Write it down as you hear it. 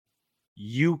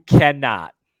You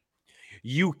cannot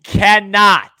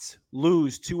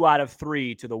lose 2 out of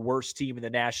 3 to the worst team in the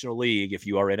National League if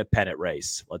you are in a pennant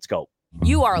race. Let's go.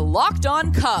 You are Locked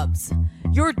On Cubs,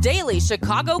 your daily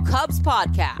Chicago Cubs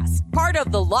podcast. Part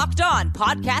of the Locked On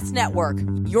Podcast Network,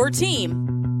 your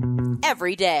team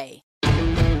every day.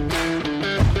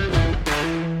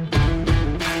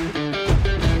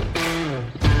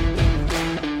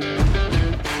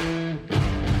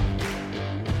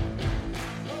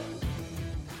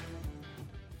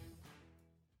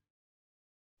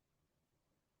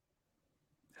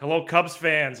 Hello, Cubs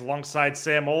fans. Alongside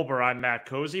Sam Olber, I'm Matt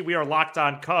Cozy. We are Locked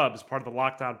On Cubs, part of the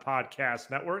Locked On Podcast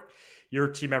Network, your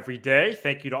team every day.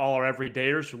 Thank you to all our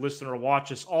everydayers who listen or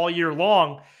watch us all year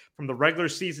long, from the regular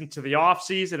season to the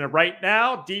offseason. And right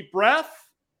now, deep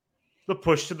breath, the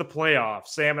push to the playoffs.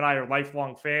 Sam and I are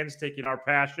lifelong fans, taking our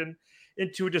passion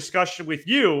into a discussion with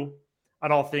you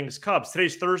on all things Cubs.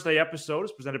 Today's Thursday episode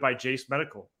is presented by Jase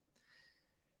Medical.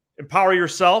 Empower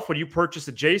yourself when you purchase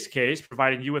a Jase case,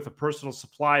 providing you with a personal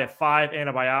supply of 5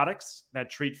 antibiotics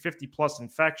that treat 50-plus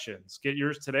infections. Get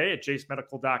yours today at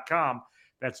jasemedical.com.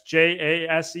 That's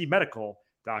JASE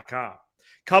medical.com.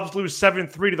 Cubs lose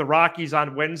 7-3 to the Rockies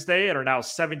on Wednesday and are now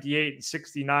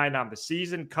 78-69 on the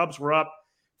season. Cubs were up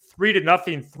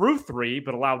 3-0 through 3,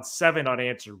 but allowed 7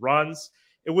 unanswered runs.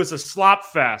 It was a slop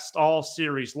fest all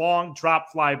series long.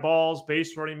 Drop fly balls,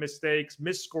 base running mistakes,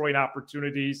 missed scoring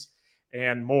opportunities,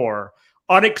 and more.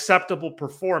 Unacceptable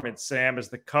performance, Sam, as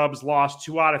the Cubs lost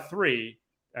 2 out of 3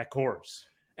 at Coors.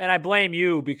 And I blame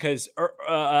you because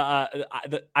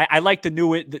I like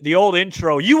the old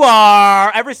intro. You are,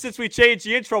 ever since we changed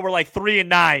the intro, we're like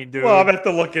 3-9, dude. Well, I'm going to have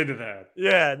to look into that.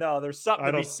 Yeah, no, there's something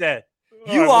to be said.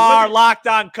 All You right, are Locked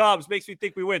On Cubs. Makes me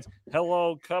think we win.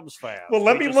 Hello, Cubs fans. Well,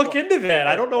 let me look into that.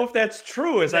 I don't know if that's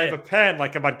true, as I have a pen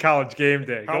like I'm on College Game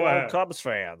Day. Go Hello, ahead. Cubs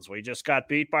fans. We just got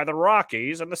beat by the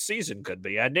Rockies, and the season could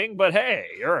be ending, but hey,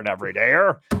 you're an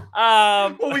everydayer.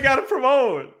 Well, we got to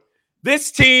promote.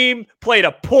 This team played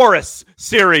a porous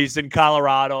series in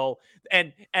Colorado,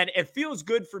 and it feels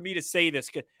good for me to say this,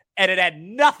 and it had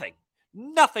nothing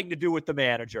to do with the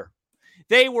manager.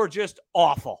 They were just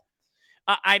awful.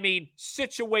 I mean,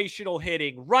 situational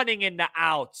hitting, running into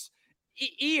outs.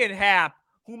 Ian Happ,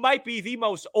 who might be the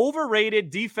most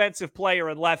overrated defensive player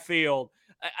in left field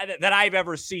that I've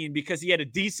ever seen, because he had a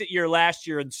decent year last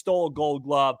year and stole a Gold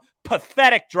Glove.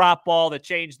 Pathetic drop ball that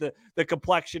changed the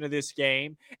complexion of this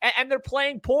game. And they're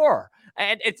playing poor.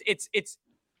 And it's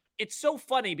so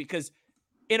funny because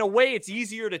in a way it's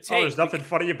easier to take. There's nothing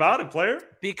funny about it, player.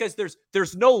 Because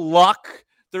there's no luck.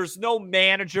 There's no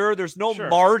manager. There's no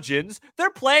margins. They're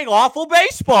playing awful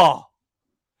baseball.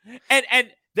 And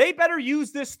they better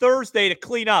use this Thursday to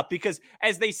clean up, because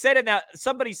as they said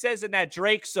somebody says in that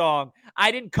Drake song,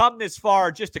 I didn't come this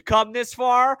far just to come this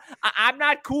far. I'm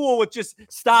not cool with just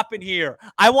stopping here.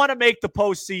 I want to make the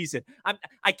postseason.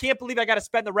 I can't believe I got to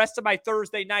spend the rest of my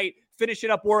Thursday night finishing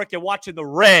up work and watching the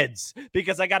Reds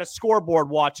because I got a scoreboard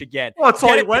watch again. Well, it's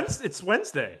only Wednesday. It's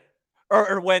Wednesday.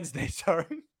 Or Wednesday,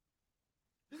 sorry.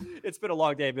 It's been a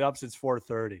long day. I've been up since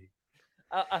 4:30.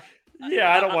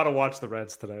 Yeah, I don't want to watch the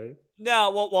Reds today. No,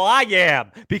 well, I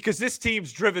am, because this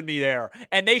team's driven me there,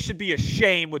 and they should be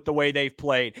ashamed with the way they've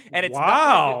played. And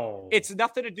it's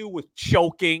nothing to do with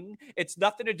choking. It's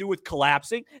nothing to do with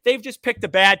collapsing. They've just picked a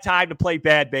bad time to play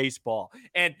bad baseball.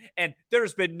 And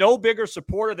there's been no bigger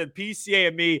supporter than PCA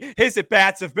and me. His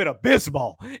at-bats have been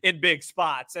abysmal in big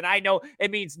spots. And I know it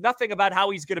means nothing about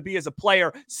how he's going to be as a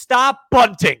player. Stop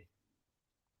bunting.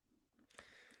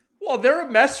 Well, they're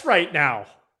a mess right now.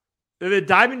 The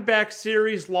Diamondback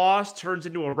series loss turns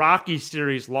into a Rocky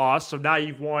series loss. So now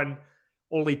you've won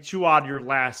only 2 out of your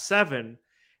last 7.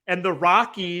 And the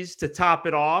Rockies, to top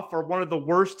it off, are one of the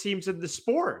worst teams in the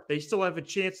sport. They still have a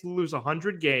chance to lose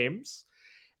 100 games.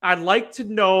 I'd like to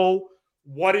know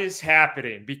what is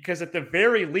happening, because at the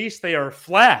very least they are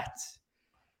flat.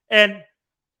 And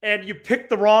you picked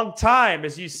the wrong time.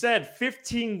 As you said,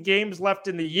 15 games left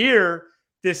in the year.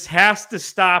 This has to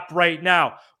stop right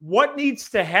now. What needs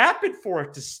to happen for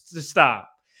it to stop?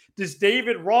 Does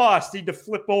David Ross need to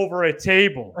flip over a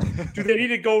table? Do they need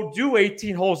to go do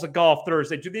 18 holes of golf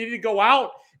Thursday? Do they need to go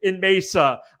out in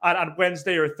Mesa on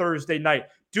Wednesday or Thursday night?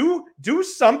 Do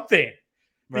something,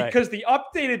 because the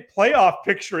updated playoff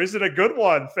picture isn't a good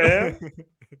one, fam.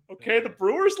 Okay, the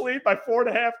Brewers lead by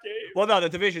 4.5 games. Well, no, the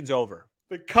division's over.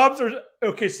 The Cubs are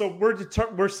okay. So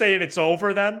we're saying it's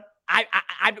over then.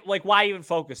 I like, why even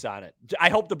focus on it? I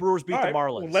hope the Brewers beat the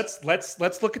Marlins. Well,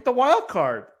 let's look at the wild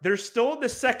card. They're still in the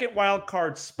second wild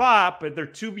card spot, but they're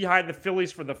 2 behind the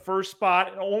Phillies for the first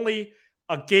spot, and only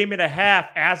a game and a half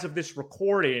as of this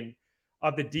recording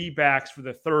of the D-backs for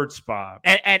the third spot.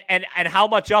 And how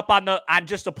much up on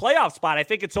just a playoff spot? I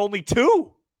think it's only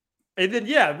 2. And then,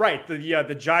 yeah, right.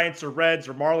 The Giants or Reds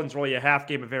or Marlins are only a half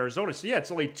game of Arizona. So, yeah,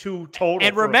 it's only 2 total.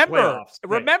 And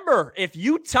remember, if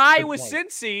you tie with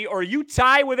Cincy or you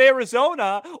tie with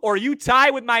Arizona or you tie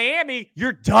with Miami,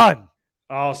 you're done.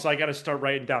 Oh, so I got to start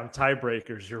writing down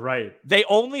tiebreakers. You're right. They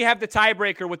only have the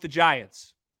tiebreaker with the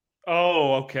Giants.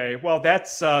 Oh, okay. Well,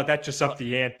 that's just up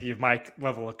the ante of my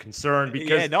level of concern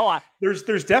because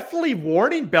there's definitely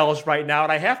warning bells right now.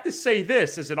 And I have to say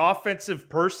this, as an offensive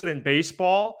person in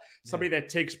baseball, somebody that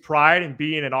takes pride in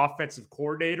being an offensive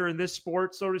coordinator in this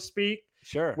sport, so to speak.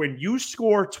 Sure. When you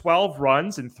score 12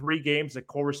 runs in 3 games at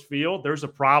Coors Field, there's a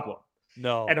problem.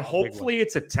 No. And hopefully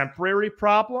it's a temporary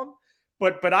problem.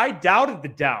 But I doubted the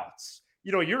doubts.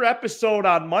 You know, your episode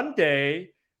on Monday,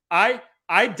 I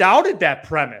doubted that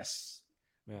premise.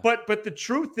 Yeah. But the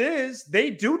truth is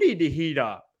they do need to heat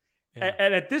up. Yeah.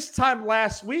 And at this time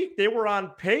last week, they were on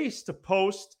pace to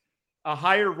post a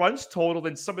higher runs total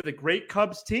than some of the great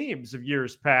Cubs teams of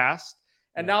years past.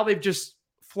 And now they've just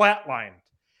flatlined.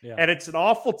 Yeah. And it's an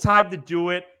awful time to do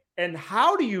it. And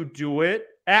how do you do it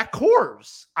at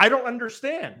Coors? I don't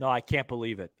understand. No, I can't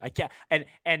believe it. I can't.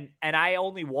 And I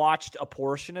only watched a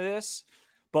portion of this,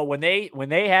 but when they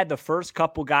had the first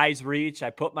couple guys reach,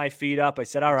 I put my feet up. I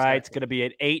said, all right, it's going to be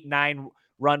an 8-9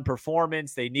 run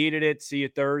performance. They needed it. See you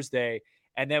Thursday.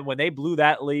 And then when they blew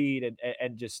that lead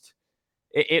and just,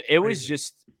 it was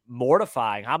just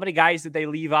mortifying. How many guys did they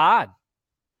leave on?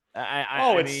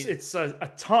 It's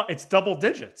a ton. It's double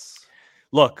digits.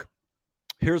 Look,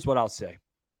 here's what I'll say.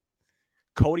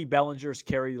 Cody Bellinger's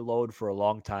carried the load for a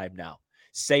long time now.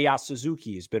 Seiya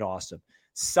Suzuki has been awesome.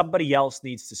 Somebody else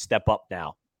needs to step up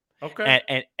now.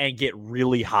 Okay. And get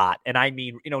really hot. And I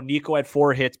mean, Nico had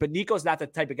 4 hits, but Nico's not the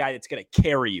type of guy that's going to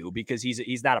carry you because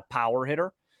he's not a power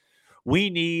hitter.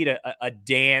 We need a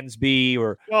Dansby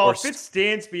if it's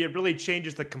Dansby, it really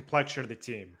changes the complexion of the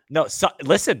team. No,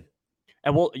 listen,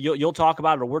 and you'll talk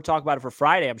about it, or we'll talk about it for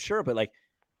Friday, I'm sure. But like,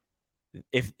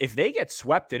 if they get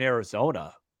swept in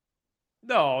Arizona,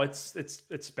 no, it's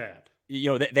bad.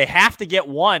 They have to get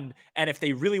 1, and if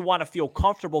they really want to feel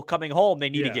comfortable coming home, they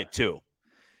need to get 2.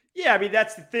 Yeah, I mean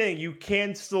that's the thing. You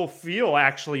can still feel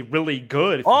actually really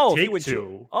good if you take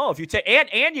 2. If you take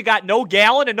and you got no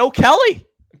Gallen and no Kelly.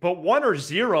 But 1 or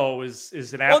 0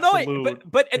 is an absolute.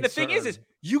 But the thing is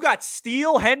you got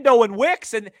Steele, Hendo, and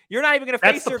Wicks, and you're not even going to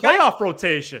face their playoff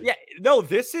rotation. Yeah, no,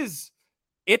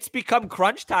 it's become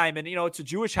crunch time, and it's a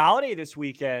Jewish holiday this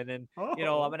weekend, and I'm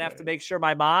going to have to make sure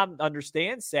my mom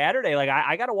understands Saturday. Like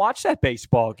I got to watch that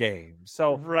baseball game.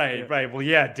 So right. Well,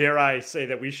 yeah. Dare I say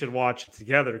that we should watch it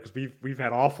together because we've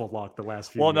had awful luck the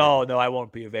last few. Well, no, I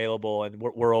won't be available, and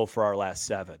we're 0 for our last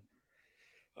 7.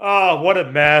 Oh, what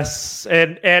a mess!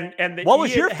 And what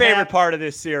was your favorite part of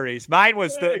this series? Mine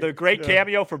was the great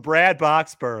cameo for Brad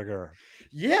Boxberger.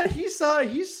 Yeah, he's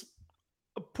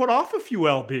put off a few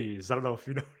LBs. I don't know if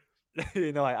you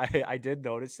know. I did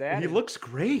notice that. He looks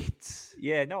great.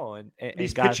 Yeah, no, and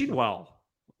he's pitching well.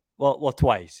 Well,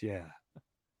 twice, yeah.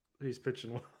 He's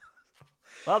pitching well.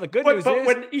 Well, the good news is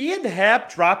when Ian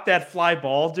Happ dropped that fly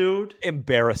ball, dude,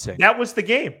 embarrassing. That was the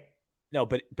game. No,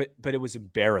 but it was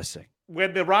embarrassing.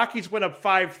 When the Rockies went up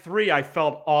 5-3, I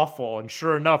felt awful. And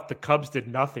sure enough, the Cubs did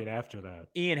nothing after that.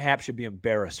 Ian Happ should be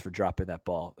embarrassed for dropping that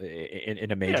ball in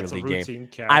a major league game.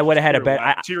 Catch. I would have had a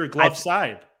bet. To your glove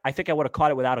side. I think I would have caught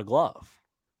it without a glove.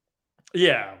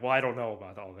 Yeah. Well, I don't know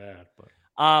about all that. But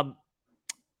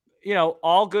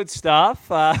all good stuff.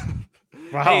 Wow.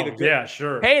 Yeah,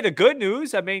 sure. Hey, the good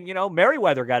news, I mean,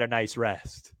 Merriweather got a nice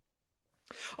rest.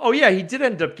 Oh, yeah, he did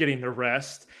end up getting the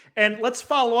rest. And let's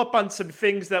follow up on some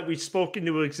things that we spoke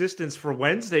into existence for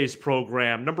Wednesday's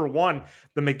program. Number 1,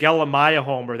 the Miguel Amaya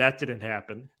homer. That didn't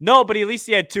happen. No, but at least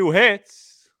he had 2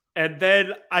 hits. And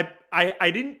then I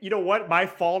didn't, what? My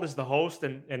fault as the host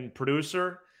and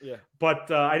producer. Yeah.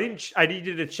 But I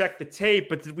needed to check the tape.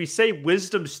 But did we say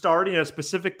Wisdom starting at a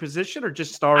specific position or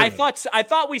just starting? I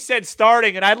thought we said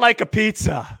starting, and I'd like a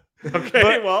pizza.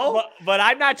 Okay, but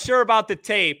I'm not sure about the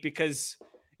tape because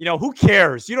who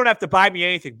cares? You don't have to buy me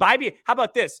anything. Buy me. How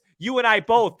about this? You and I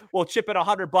both will chip in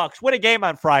 $100. Win a game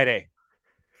on Friday.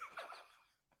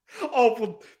 Oh,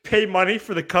 we'll pay money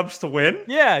for the Cubs to win?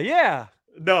 Yeah.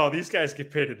 No, these guys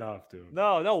get paid enough, dude.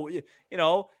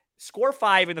 No. Score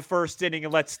 5 in the first inning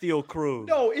and let Steele cruise.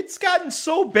 No, it's gotten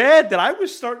so bad that I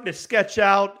was starting to sketch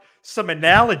out some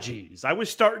analogies. I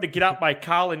was starting to get out my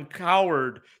Colin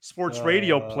Cowherd sports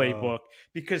radio playbook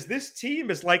because this team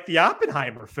is like the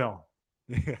Oppenheimer film.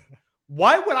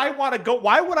 Why would I want to go?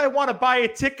 Why would I want to buy a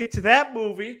ticket to that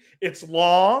movie? It's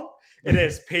long. It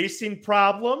has pacing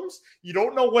problems. You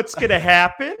don't know what's going to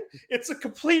happen. It's a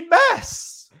complete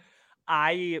mess.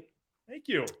 Thank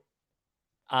you.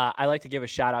 I like to give a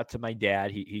shout out to my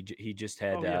dad. He just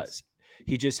had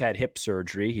he just had hip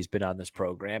surgery. He's been on this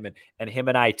program, and him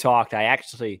and I talked. I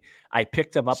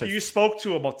picked him up. So you spoke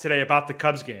to him today about the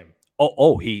Cubs game.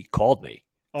 Oh, he called me.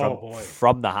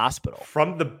 From the hospital.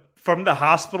 From the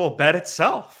hospital bed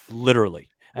itself. Literally.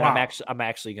 And wow. I'm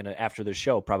actually gonna, after the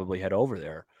show, probably head over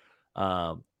there.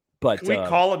 But can we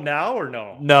call him now or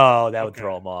no? No, that would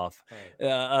throw him off.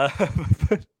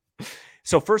 Right.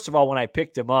 So first of all, when I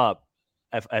picked him up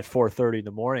at 4:30 in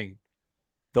the morning,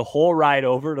 the whole ride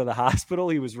over to the hospital,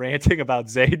 he was ranting about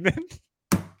Zaidman.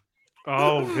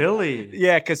 Oh, really?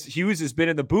 Yeah, because Hughes has been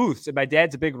in the booths, and my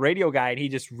dad's a big radio guy, and he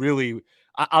just really,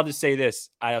 I'll just say this,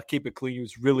 I'll keep it clean, he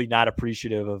was really not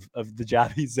appreciative of the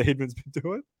job Zaidman's been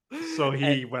doing. So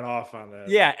he went off on that.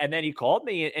 Yeah, and then he called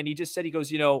me, and he just said, he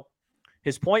goes,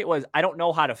 his point was, I don't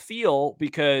know how to feel,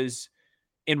 because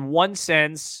in one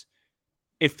sense,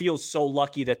 it feels so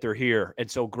lucky that they're here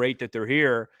and so great that they're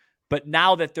here. But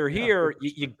now that they're here,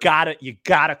 you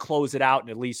gotta close it out and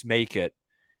at least make it.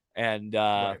 And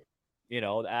right.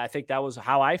 I think that was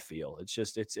how I feel. It's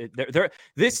just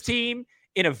this team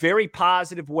in a very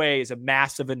positive way is a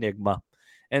massive enigma.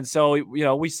 And so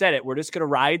we said it. We're just gonna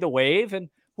ride the wave, and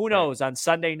who knows? On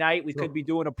Sunday night we could be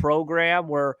doing a program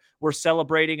where we're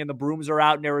celebrating and the Brooms are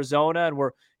out in Arizona, and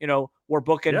we're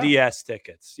booking DS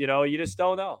tickets. You just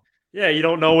don't know. Yeah, you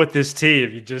don't know with this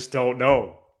team. You just don't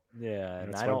know. Yeah,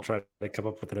 and that's why I'm trying to come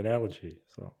up with an analogy.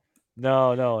 So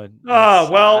no, and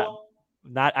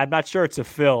I'm not sure it's a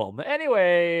film.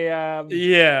 Anyway,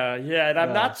 and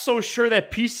I'm not so sure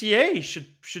that PCA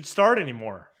should start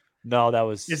anymore. No,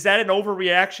 is that an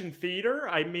overreaction theater?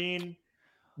 I mean,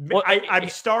 I'm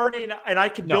starting, and I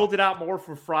can build it out more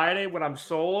for Friday when I'm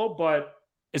solo, but.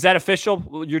 Is that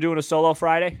official? You're doing a solo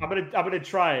Friday? I'm gonna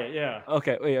try it. Yeah.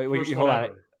 Okay. Wait, hold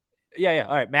on. Yeah.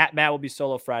 All right. Matt will be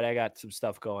solo Friday. I got some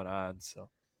stuff going on. So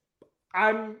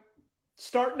I'm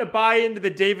starting to buy into the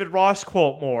David Ross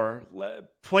quote more.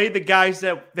 Play the guys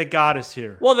that got us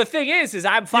here. Well, the thing is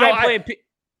I'm fine playing.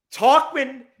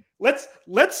 Talkman, let's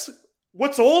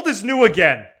what's old is new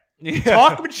again. Yeah.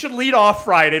 Talkman should lead off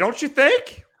Friday, don't you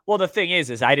think? Well, the thing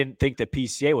is I didn't think that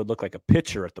PCA would look like a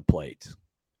pitcher at the plate.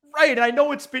 Right. I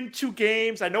know it's been 2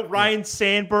 games. I know Ryan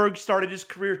Sandberg started his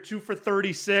career 2 for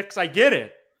 36. I get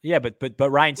it. Yeah, but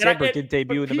Ryan Sandberg did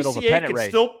debut in the middle of a pennant race.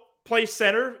 Still play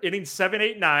center, innings 7,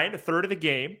 8, 9, a third of the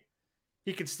game.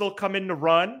 He can still come in to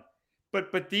run.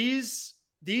 But these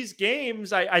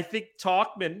games, I think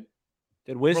Talkman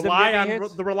did Wisdom rely get on any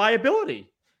hits? The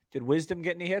reliability. Did Wisdom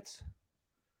get any hits?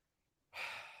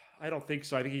 I don't think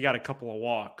so. I think he got a couple of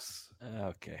walks.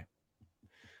 Okay.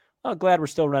 I'm glad we're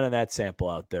still running that sample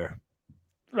out there.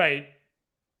 Right.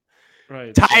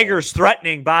 Tigers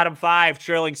threatening bottom 5,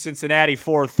 trailing Cincinnati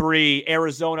 4-3.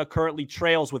 Arizona currently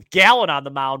trails with Gallen on the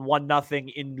mound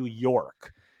 1-0 in New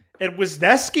York. And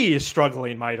Wisniewski is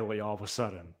struggling mightily all of a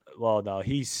sudden. Well, no,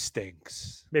 he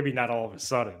stinks. Maybe not all of a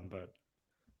sudden, but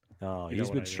no, he's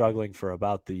been struggling for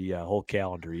about the whole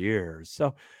calendar year.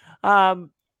 So,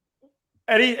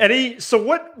 Eddie. So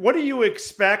what do you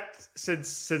expect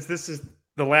since this is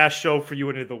the last show for you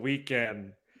into the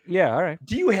weekend? Yeah, all right.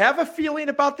 Do you have a feeling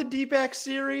about the D-back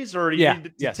series, or do you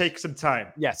need to take some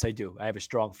time? Yes, I do. I have a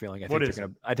strong feeling. I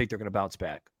think they're gonna bounce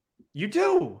back. You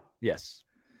do? Yes.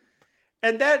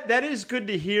 And that is good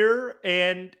to hear,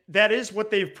 and that is what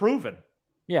they've proven.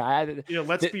 Yeah,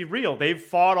 let's be real. They've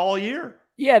fought all year.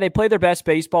 Yeah, they play their best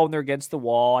baseball when they're against the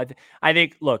wall. I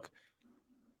think. Look,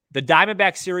 the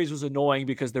Diamondback series was annoying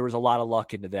because there was a lot of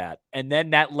luck into that. And then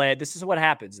that led, this is what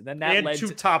happens. And then that led 2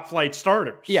 top flight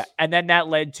starters. Yeah. And then that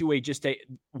led to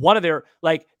one of their,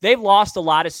 they've lost a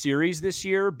lot of series this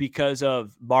year because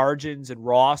of margins and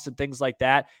Ross and things like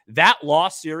that. That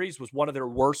lost series was one of their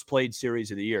worst played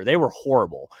series of the year. They were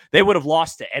horrible. They would have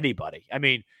lost to anybody. I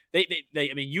mean,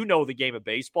 the game of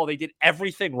baseball, they did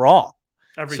everything wrong.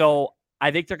 So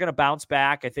I think they're going to bounce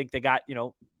back. I think they got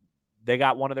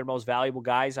one of their most valuable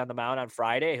guys on the mound on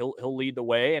Friday. He'll lead the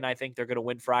way, and I think they're going to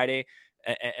win Friday,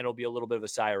 and it'll be a little bit of a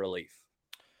sigh of relief.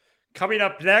 Coming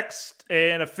up next,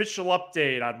 an official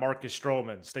update on Marcus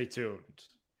Stroman. Stay tuned.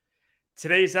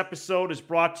 Today's episode is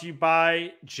brought to you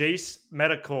by Jase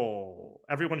Medical.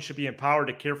 Everyone should be empowered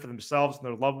to care for themselves and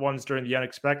their loved ones during the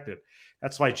unexpected.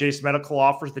 That's why Jase Medical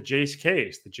offers the Jase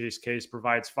Case. The Jase Case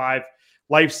provides 5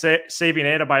 life-saving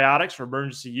antibiotics for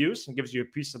emergency use and gives you a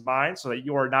peace of mind so that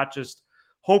you are not just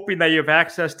hoping that you have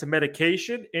access to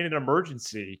medication in an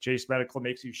emergency. Jase Medical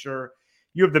makes you sure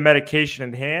you have the medication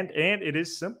in hand, and it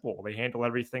is simple. They handle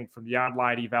everything from the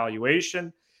online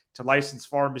evaluation to licensed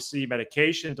pharmacy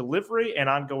medication delivery and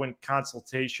ongoing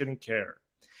consultation and care.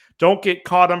 Don't get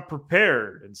caught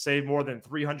unprepared and save more than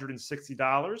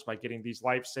 $360 by getting these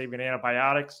life-saving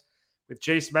antibiotics with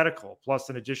Jase Medical, plus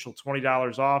an additional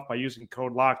 $20 off by using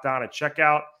code LOCKEDON at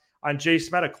checkout on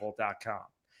jasemedical.com.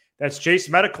 That's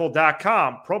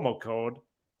jasemedical.com, promo code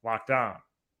LOCKEDON.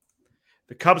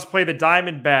 The Cubs play the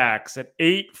Diamondbacks at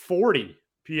 8:40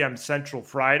 p.m. Central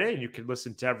Friday, and you can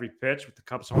listen to every pitch with the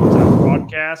Cubs hometown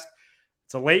broadcast.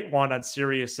 It's a late one on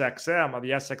Sirius XM on the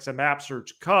SXM app.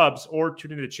 Search Cubs or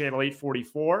tune into channel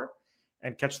 844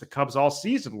 and catch the Cubs all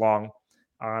season long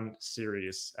on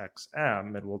Sirius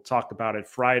XM. And we'll talk about it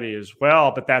Friday as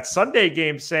well. But that Sunday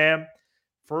game, Sam,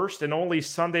 first and only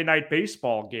Sunday night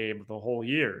baseball game of the whole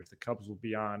year. The Cubs will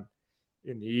be on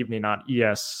in the evening on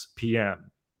ESPN.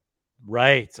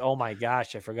 Right. Oh, my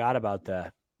gosh. I forgot about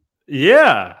that.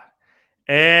 Yeah.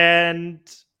 And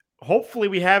hopefully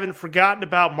we haven't forgotten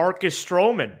about Marcus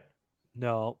Stroman.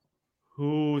 No.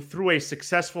 Who threw a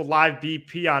successful live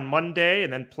BP on Monday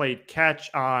and then played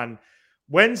catch on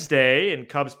Wednesday. And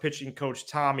Cubs pitching coach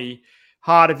Tommy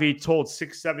Hotovy told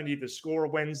 670 The Score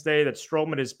Wednesday that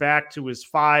Stroman is back to his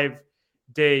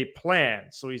 5-day plan.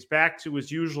 So he's back to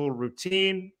his usual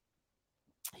routine.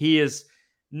 He is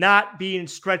not being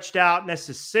stretched out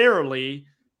necessarily,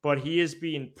 but he is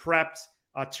being prepped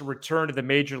to return to the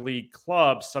major league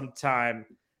club sometime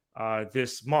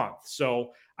this month.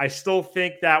 So I still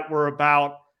think that we're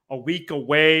about a week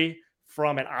away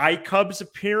from an iCubs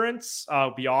appearance. It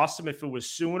would be awesome if it was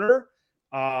sooner,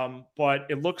 but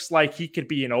it looks like he could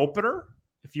be an opener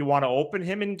if you want to open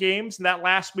him in games in that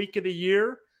last week of the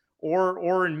year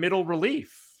or in middle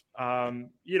relief.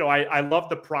 I love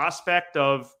the prospect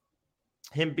of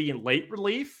him being late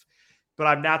relief, but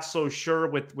I'm not so sure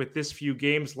with this few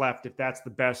games left if that's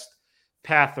the best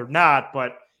path or not.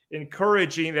 But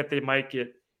encouraging that they might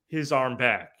get his arm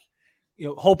back.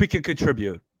 Hope he can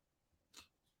contribute.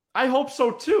 I hope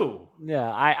so too.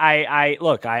 Yeah, I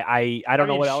don't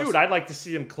know what else. I'd like to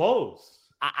see him close.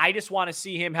 I just want to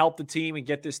see him help the team and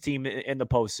get this team in the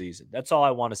postseason. That's all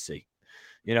I want to see.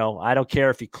 I don't care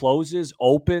if he closes,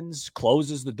 opens,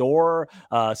 closes the door,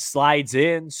 slides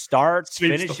in, starts,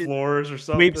 finishes the floors or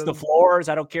something. Sweeps the floors.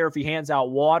 I don't care if he hands out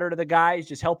water to the guys.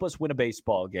 Just help us win a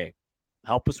baseball game.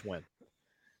 Help us win.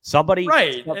 Somebody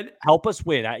help us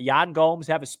win. Jan Gomes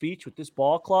have a speech with this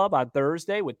ball club on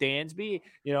Thursday with Dansby,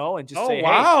 and just say,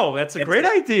 wow, that's a great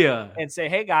idea. And say,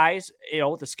 hey, guys,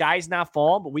 the sky's not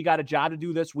falling, but we got a job to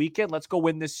do this weekend. Let's go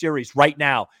win this series right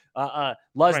now.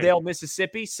 Luzdale,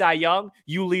 Mississippi, Cy Young,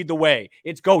 you lead the way.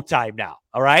 It's go time now,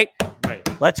 all right? Right.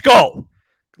 Let's go.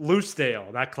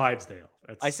 Loosedale, not Clydesdale.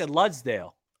 I said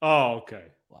Luzdale. Oh, okay.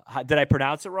 Did I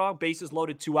pronounce it wrong? Bases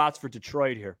loaded, 2 outs for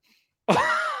Detroit here.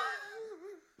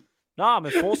 No, I'm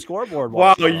in full scoreboard.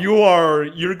 Wow,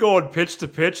 you're going pitch to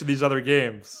pitch in these other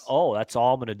games. Oh, that's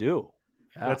all I'm going to do.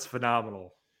 Yeah. That's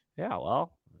phenomenal. Yeah,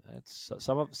 well, that's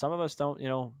some of us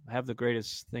don't, have the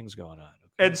greatest things going on.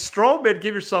 Okay? And Stroman,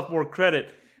 give yourself more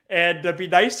credit. And it'd be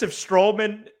nice if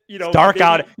Stroman, it's dark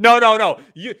out. No.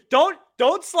 You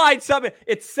don't slide something.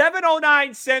 It's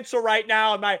 7:09 Central right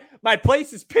now, and my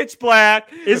place is pitch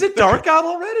black. Is it dark out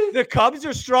already? The Cubs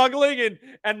are struggling,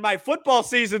 and my football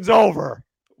season's over.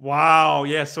 Wow.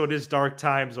 Yeah, so it is dark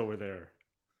times over there.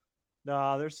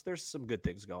 No, there's some good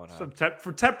things going on.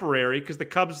 For temporary, because the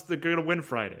Cubs, they're going to win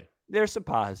Friday. There's some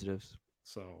positives.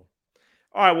 So,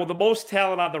 all right. Well, the most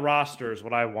talent on the roster is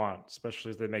what I want, especially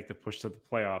as they make the push to the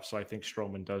playoffs. So I think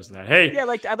Stroman does that. Hey, yeah,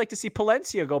 I'd like to see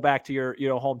Palencia go back to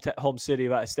your home city,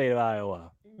 state of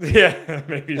Iowa. Yeah,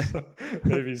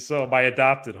 maybe so. My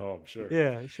adopted home, sure.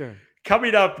 Yeah, sure.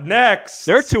 Coming up next,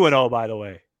 they're 2-0, by the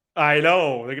way. I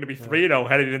know. They're going to be 3-0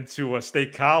 headed into a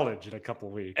State College in a couple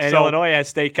of weeks. And Illinois has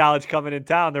State College coming in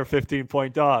town. They're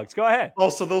 15-point dogs. Go ahead. Oh,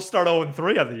 so they'll start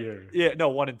 0-3 on the year. Yeah,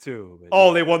 no, 1-2.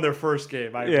 Oh, they won their first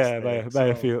game. By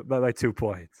 2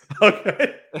 points.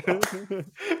 Okay.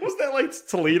 Was that like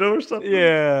Toledo or something?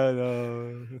 Yeah,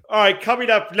 no. All right, coming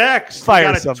up next.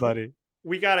 Fire somebody.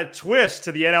 We got a twist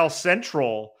to the NL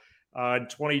Central in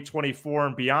 2024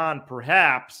 and beyond,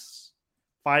 perhaps.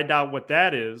 Find out what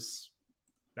that is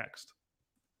next.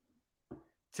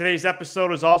 Today's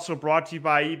episode is also brought to you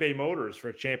by eBay Motors. For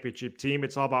a championship team,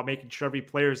 it's all about making sure every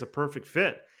player is a perfect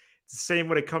fit. It's the same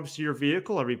when it comes to your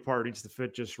vehicle. Every part needs to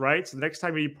fit just right. So the next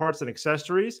time you need parts and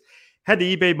accessories, head to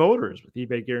eBay Motors. With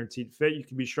eBay Guaranteed Fit, you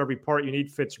can be sure every part you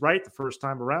need fits right the first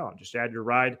time around. Just add your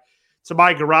ride to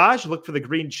My Garage. Look for the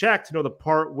green check to know the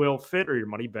part will fit or your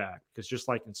money back. Because just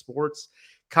like in sports,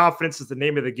 confidence is the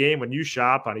name of the game when you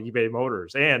shop on eBay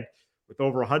Motors. And With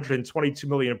over 122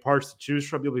 million parts to choose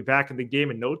from, you'll be back in the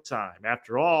game in no time.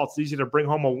 After all, it's easy to bring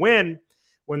home a win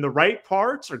when the right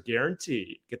parts are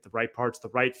guaranteed. Get the right parts, the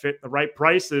right fit, the right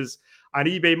prices on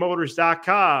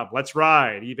ebaymotors.com. Let's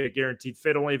ride. eBay guaranteed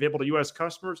fit, only available to U.S.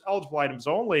 customers. Eligible items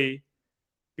only.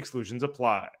 Exclusions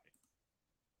apply.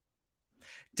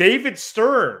 David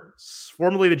Stearns,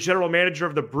 formerly the general manager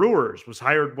of the Brewers, was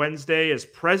hired Wednesday as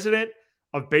president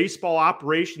of baseball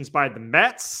operations by the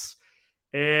Mets.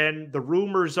 And the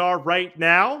rumors are right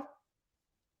now,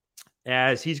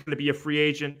 as he's going to be a free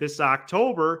agent this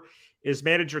October, is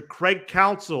manager Craig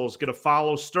Counsell is going to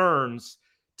follow Stearns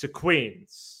to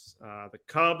Queens. The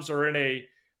Cubs are in a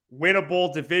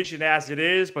winnable division as it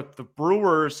is, but the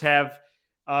Brewers have,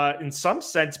 in some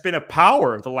sense, been a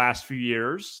power the last few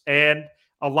years. And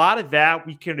a lot of that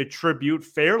we can attribute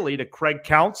fairly to Craig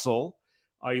Counsell.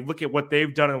 You look at what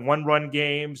they've done in one-run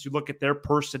games. You look at their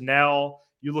personnel.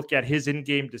 You look at his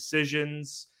in-game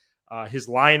decisions, his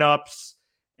lineups,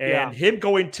 and him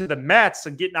going to the Mets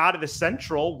and getting out of the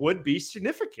Central would be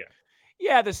significant.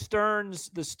 Yeah, the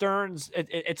Stearns,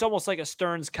 it's almost like a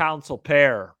Stearns-Counsell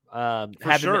pair.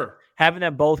 Having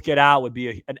them both get out would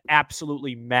be an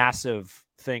absolutely massive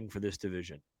thing for this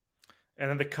division. And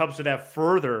then the Cubs would have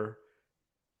further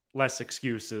less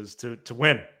excuses to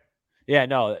win. Yeah,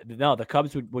 no, the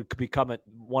Cubs would become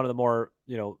one of the more,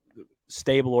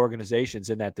 stable organizations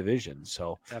in that division.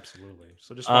 So absolutely.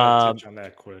 So just want to touch on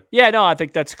that quick. Yeah, no, I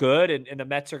think that's good. And the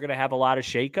Mets are going to have a lot of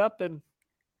shakeup. And,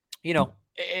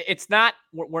 it's not,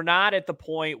 we're not at the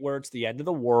point where it's the end of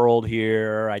the world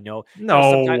here. I know.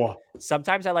 No.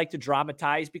 Sometimes I like to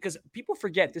dramatize because people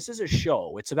forget this is a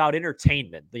show. It's about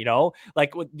entertainment,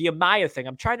 like with the Amaya thing.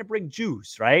 I'm trying to bring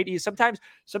juice, right? Sometimes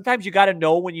you got to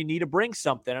know when you need to bring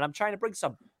something. And I'm trying to bring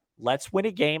something. Let's win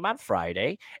a game on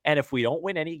Friday. And if we don't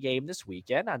win any game this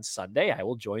weekend, on Sunday, I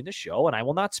will join the show and I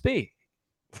will not speak.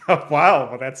 Wow.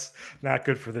 Well, that's not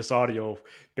good for this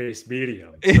audio-based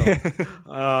medium.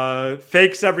 So,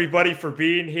 thanks, everybody, for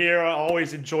being here. I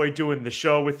always enjoy doing the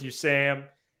show with you, Sam.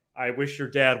 I wish your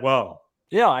dad well.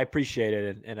 Yeah, I appreciate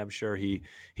it. And I'm sure he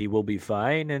will be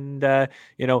fine. And,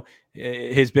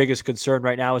 his biggest concern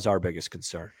right now is our biggest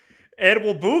concern. And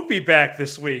will Boog be back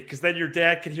this week? Because then your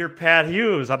dad can hear Pat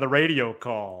Hughes on the radio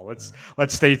call.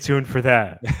 Let's stay tuned for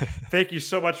that. Thank you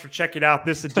so much for checking out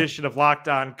this edition of Locked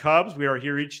On Cubs. We are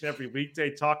here each and every weekday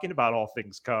talking about all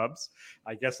things Cubs.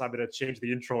 I guess I'm going to change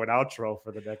the intro and outro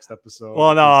for the next episode.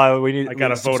 Well, no, I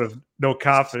got a vote of no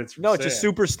confidence. No, it's a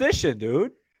superstition,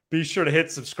 dude. Be sure to hit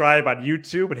subscribe on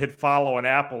YouTube and hit follow on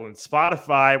Apple and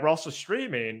Spotify. We're also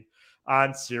streaming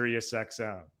on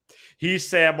SiriusXM. He's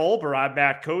Sam Olber. I'm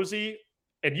Matt Cozy,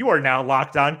 and you are now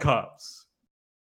Locked On Cubs.